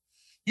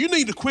 you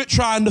need to quit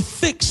trying to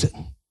fix it.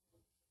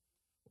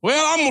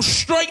 Well, I'm going to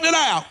straighten it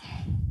out.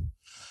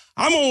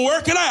 I'm going to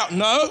work it out.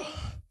 No,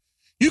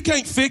 you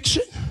can't fix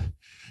it.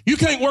 You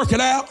can't work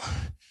it out.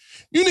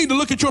 You need to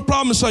look at your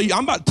problem and say,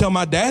 I'm about to tell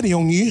my daddy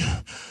on you.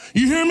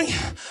 You hear me?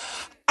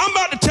 I'm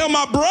about to tell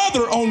my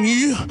brother on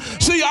you.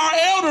 See, our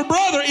elder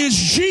brother is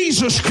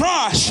Jesus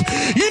Christ.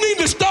 You need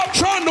to stop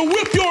trying to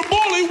whip your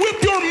bully,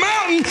 whip your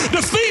mountain,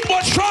 defeat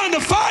what's trying to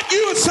fight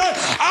you and say,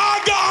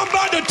 I'm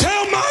about to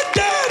tell my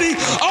daddy.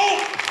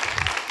 Oh,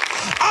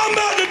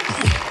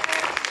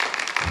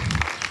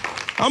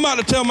 I'm about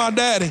to tell my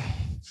daddy.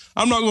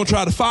 I'm not going to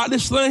try to fight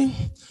this thing.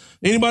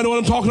 Anybody know what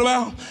I'm talking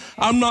about?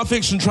 I'm not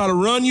fixing to try to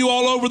run you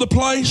all over the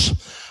place.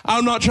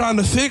 I'm not trying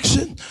to fix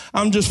it.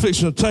 I'm just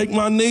fixing to take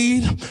my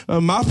need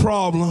and my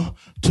problem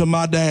to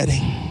my daddy.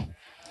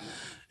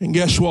 And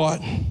guess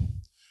what?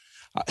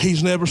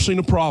 He's never seen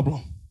a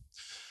problem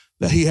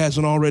that he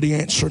hasn't already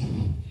answered.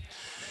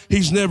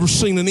 He's never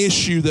seen an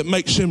issue that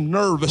makes him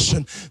nervous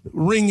and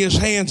wring his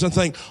hands and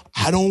think,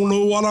 I don't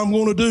know what I'm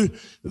going to do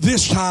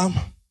this time.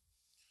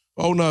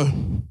 Oh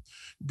no.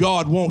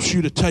 God wants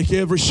you to take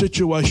every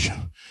situation,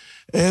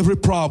 every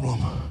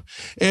problem,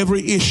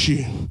 every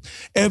issue,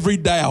 every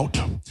doubt,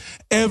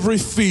 every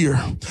fear,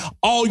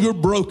 all your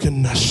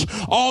brokenness,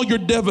 all your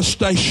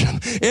devastation,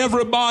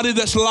 everybody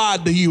that's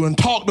lied to you and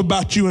talked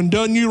about you and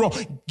done you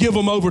wrong, give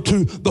them over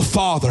to the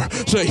Father.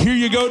 Say, here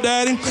you go,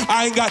 Daddy.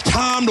 I ain't got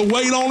time to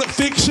wait on it,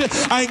 fix it.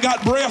 I ain't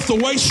got breath to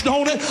waste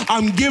on it.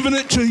 I'm giving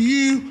it to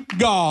you,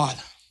 God.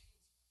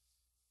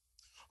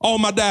 All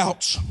my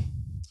doubts,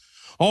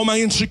 all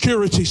my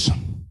insecurities,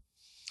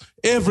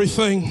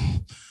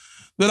 everything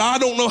that I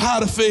don't know how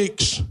to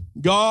fix,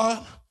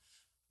 God,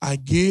 I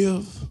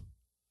give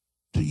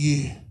to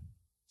you.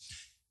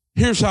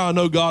 Here's how I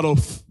know God will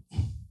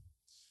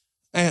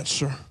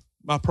answer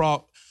my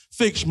problem,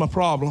 fix my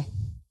problem.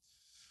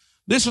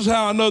 This is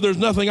how I know there's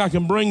nothing I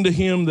can bring to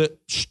him that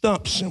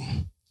stumps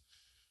him.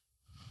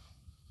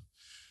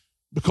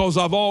 Because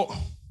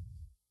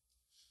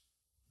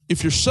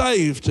if you're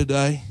saved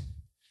today,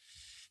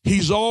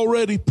 he's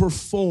already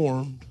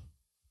performed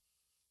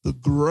the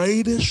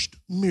greatest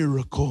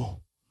miracle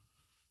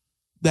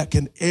that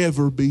can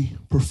ever be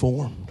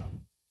performed.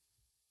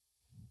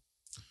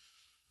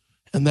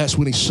 And that's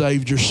when he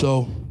saved your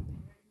soul.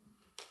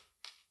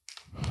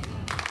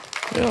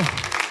 Yeah.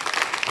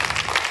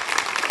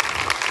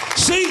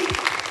 See,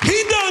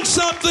 he done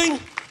something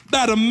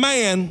that a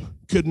man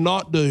could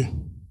not do.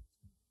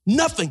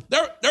 Nothing.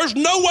 There's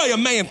no way a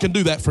man can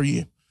do that for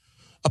you.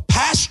 A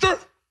pastor,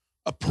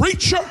 a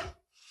preacher,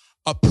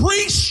 a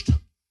priest,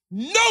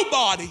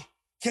 nobody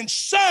can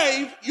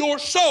save your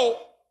soul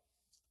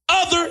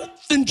other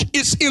than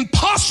it's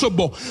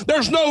impossible.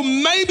 There's no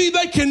maybe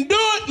they can do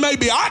it,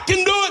 maybe I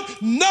can do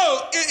it.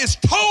 No, it is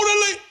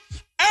totally,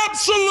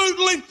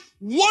 absolutely,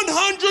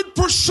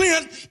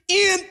 100%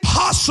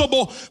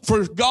 impossible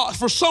for God,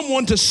 for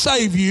someone to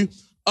save you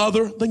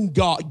other than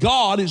God.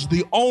 God is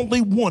the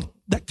only one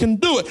that can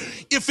do it.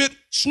 If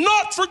it's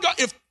not for God,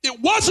 if it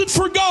wasn't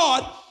for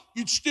God,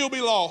 you'd still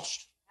be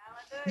lost.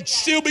 Hallelujah. You'd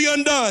still be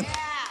undone. Yeah.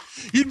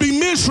 You'd be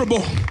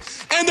miserable,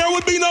 and there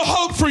would be no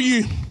hope for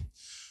you.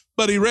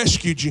 But He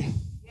rescued you.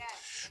 Yeah.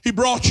 He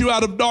brought you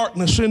out of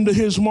darkness into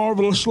His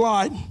marvelous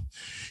light.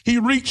 He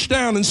reached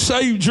down and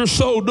saved your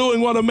soul,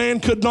 doing what a man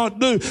could not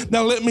do.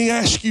 Now let me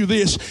ask you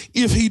this.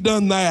 If He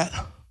done that,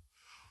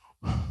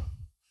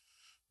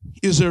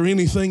 is there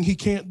anything He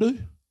can't do?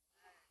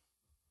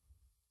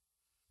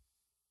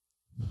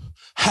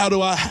 How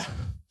do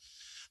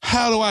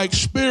I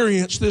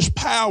experience this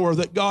power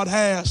that God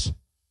has?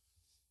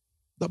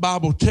 The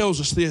Bible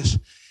tells us this.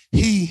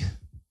 He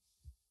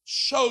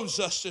shows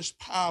us this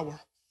power.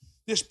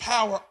 This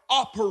power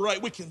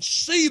operate. We can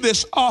see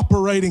this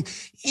operating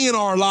in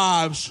our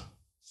lives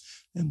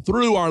and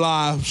through our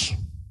lives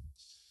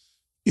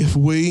if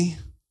we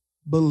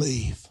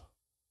believe.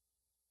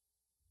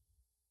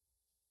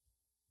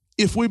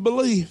 If we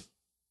believe.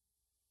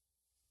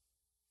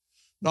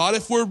 Not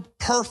if we're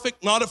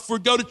perfect, not if we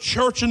go to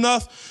church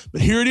enough, but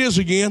here it is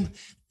again,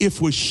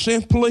 if we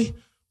simply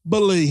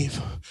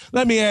believe.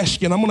 Let me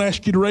ask you, and I'm going to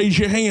ask you to raise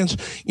your hands.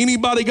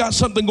 Anybody got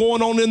something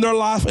going on in their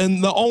life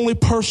and the only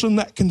person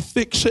that can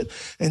fix it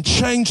and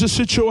change the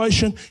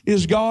situation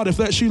is God? If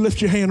that's you,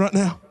 lift your hand right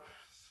now.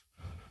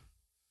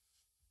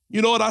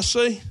 You know what I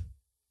see?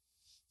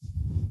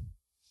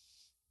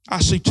 I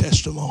see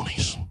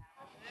testimonies.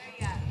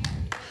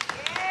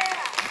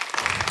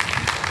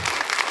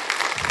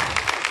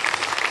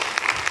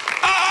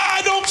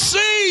 I don't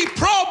see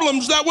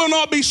problems that will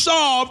not be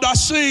solved. I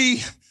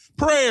see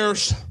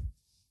prayers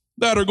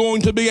that are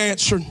going to be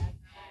answered.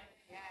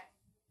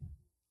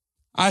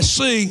 I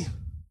see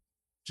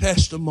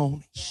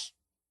testimonies.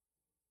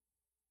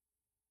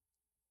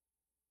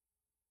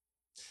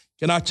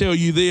 Can I tell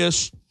you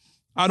this?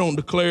 I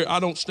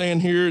don't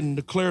stand here and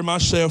declare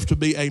myself to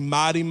be a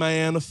mighty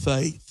man of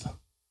faith.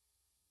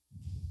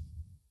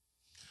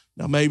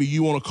 Now maybe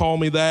you want to call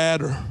me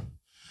that or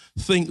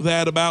think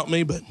that about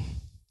me, but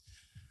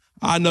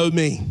I know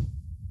me.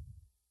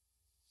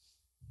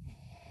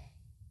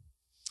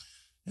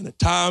 And at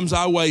times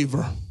I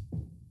waver.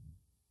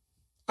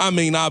 I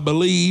mean, I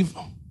believe.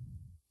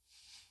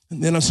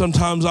 And then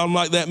sometimes I'm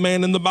like that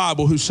man in the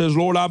Bible who says,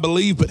 Lord, I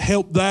believe, but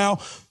help thou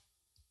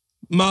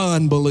my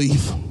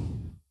unbelief.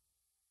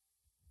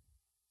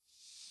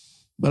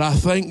 But I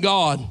thank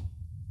God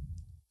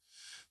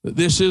that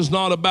this is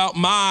not about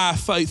my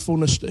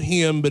faithfulness to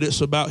Him, but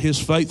it's about His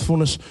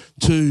faithfulness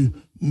to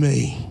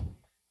me.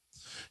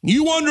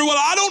 You wonder, well,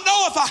 I don't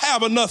know if I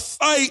have enough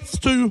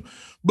faith to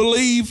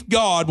believe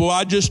God. Well,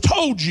 I just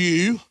told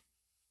you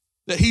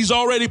that He's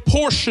already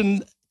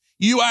portioned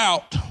you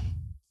out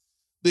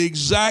the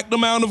exact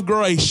amount of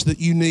grace that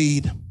you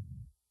need.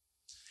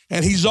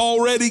 And He's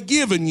already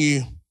given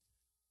you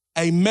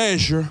a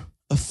measure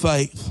of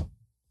faith.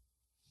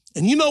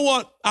 And you know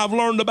what I've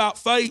learned about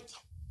faith?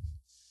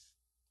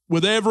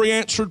 With every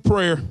answered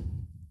prayer,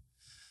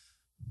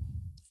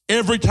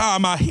 every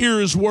time I hear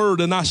His word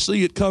and I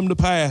see it come to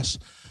pass,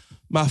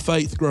 my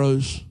faith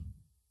grows.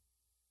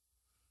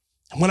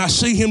 When I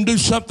see Him do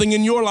something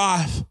in your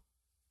life,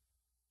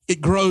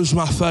 it grows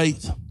my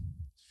faith.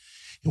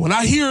 And when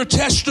I hear a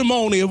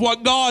testimony of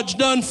what God's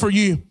done for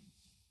you,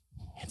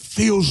 it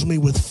fills me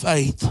with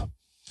faith.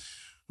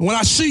 And when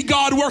I see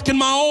God work in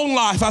my own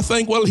life, I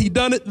think, well, He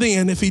done it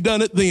then. If He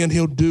done it then,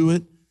 He'll do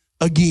it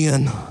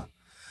again.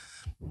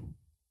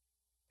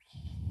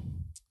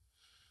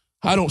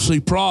 I don't see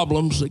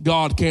problems that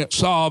God can't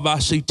solve. I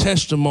see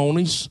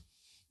testimonies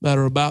that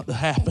are about to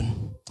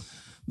happen,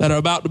 that are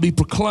about to be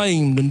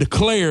proclaimed and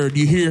declared,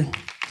 you hear?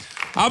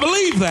 I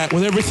believe that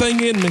with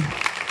everything in me.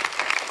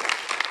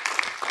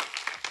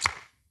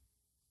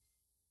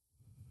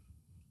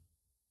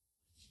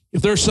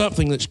 If there's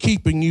something that's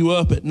keeping you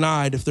up at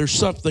night, if there's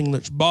something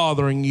that's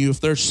bothering you,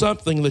 if there's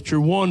something that you're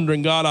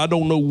wondering, God, I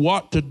don't know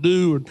what to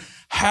do or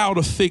how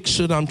to fix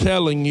it, I'm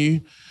telling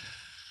you,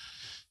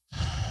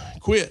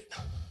 quit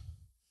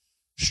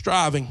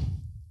striving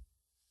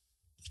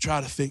to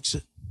try to fix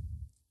it.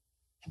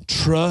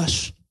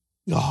 Trust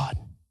God.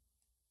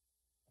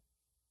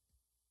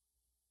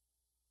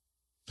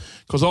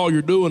 Because all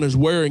you're doing is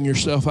wearing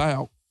yourself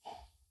out.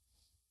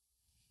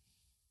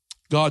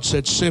 God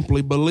said,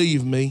 simply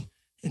believe me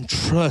and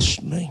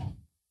trust me.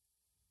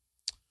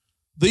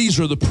 These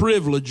are the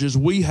privileges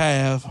we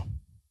have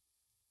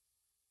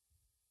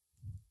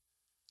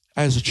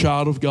as a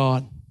child of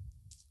God.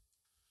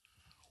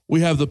 We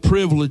have the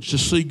privilege to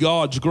see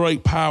God's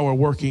great power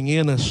working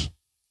in us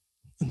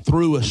and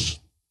through us.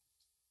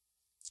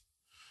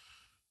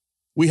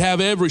 We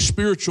have every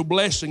spiritual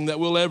blessing that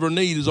we'll ever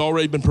need has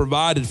already been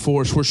provided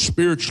for us. We're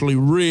spiritually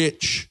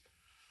rich.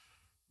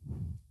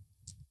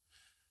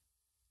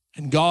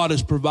 And God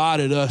has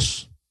provided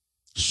us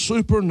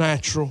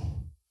supernatural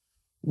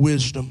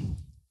wisdom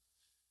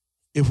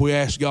if we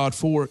ask God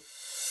for it.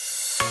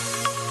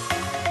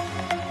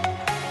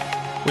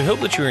 We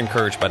hope that you were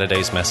encouraged by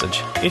today's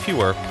message. If you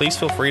were, please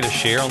feel free to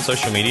share on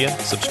social media,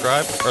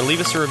 subscribe, or leave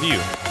us a review.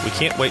 We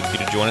can't wait for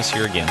you to join us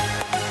here again.